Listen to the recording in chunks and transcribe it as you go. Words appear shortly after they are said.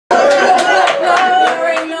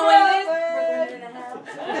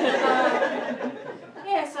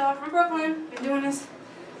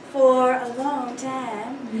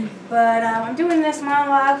time. But I'm doing this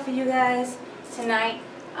monologue for you guys tonight.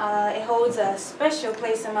 It holds a special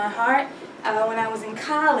place in my heart. When I was in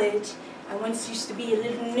college, I once used to be a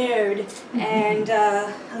little nerd and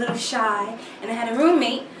a little shy, and I had a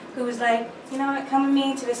roommate who was like, you know what, come with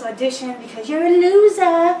me to this audition because you're a loser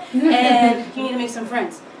and you need to make some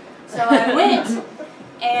friends. So I went,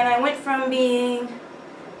 and I went from being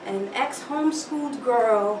an ex-homeschooled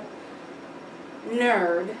girl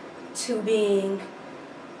nerd to being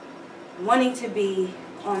wanting to be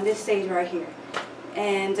on this stage right here,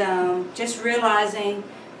 and just realizing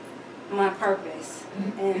my purpose,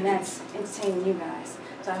 and that's entertaining you guys.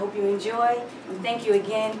 So I hope you enjoy, and thank you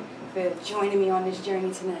again for joining me on this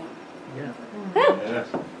journey tonight. Yeah. Yes.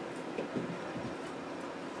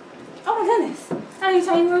 Oh my goodness, I didn't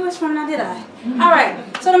tell you where it was from now, did I? Alright,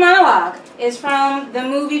 so the monologue is from the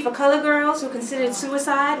movie for color girls who considered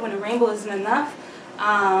suicide when a rainbow isn't enough.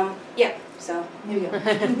 Yeah, so here we go.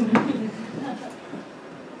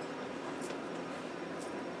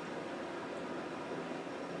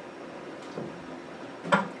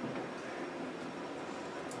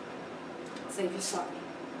 Say you're sorry.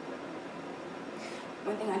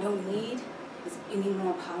 One thing I don't need is any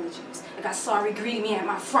more apologies. I got sorry greeting me at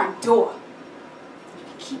my front door. You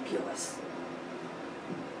can keep yours.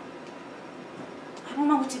 I don't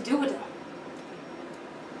know what to do with them.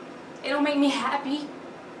 They don't make me happy.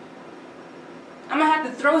 I'm gonna have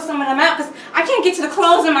to throw some of them out because I can't get to the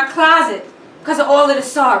clothes in my closet because of all of the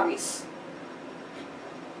sorries.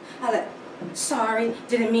 I like, sorry,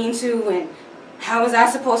 didn't mean to, and how was I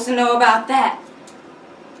supposed to know about that?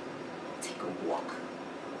 Take a walk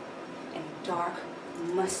in a dark,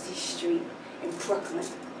 musty street in Brooklyn.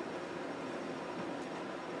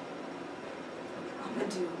 I'm gonna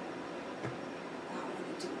do what I'm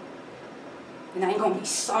gonna do. And I ain't gonna be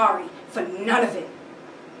sorry for none of it.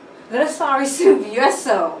 Let a sorry soothe your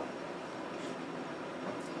soul.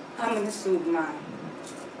 I'm gonna soothe mine.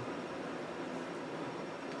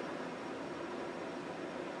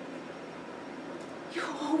 You're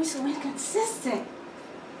always so inconsistent.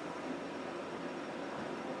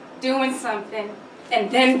 Doing something and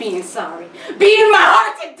then being sorry. Beating my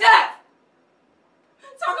heart to death.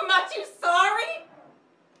 Talking about you sorry?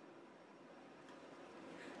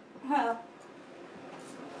 Well,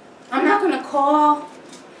 I'm not gonna call.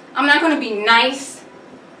 I'm not gonna be nice.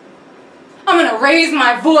 I'm gonna raise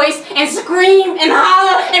my voice and scream and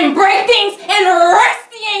holler and break things and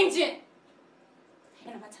arrest the engine.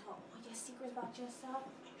 And I'm gonna tell all your secrets about yourself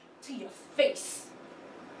to your face.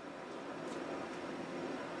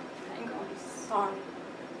 I ain't gonna be sorry.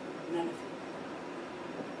 None of it.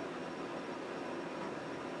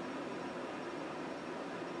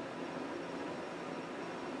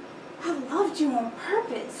 I loved you on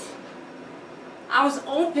purpose. I was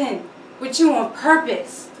open with you on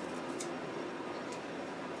purpose.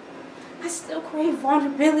 I still crave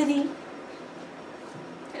vulnerability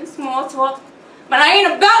and small talk, but I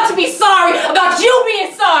ain't about to be sorry about you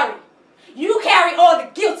being sorry. You carry all the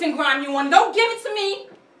guilt and grime you want. Don't give it to me.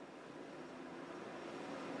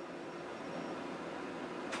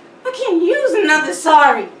 I can't use another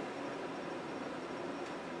sorry.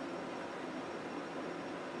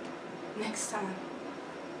 Next time,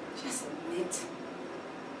 just admit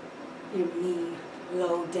you're mean,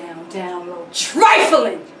 low down, down low,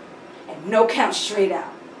 trifling, and no count straight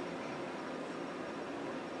out.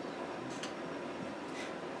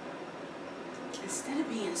 Instead of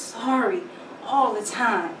being sorry all the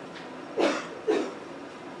time,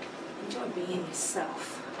 enjoy being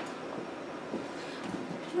yourself.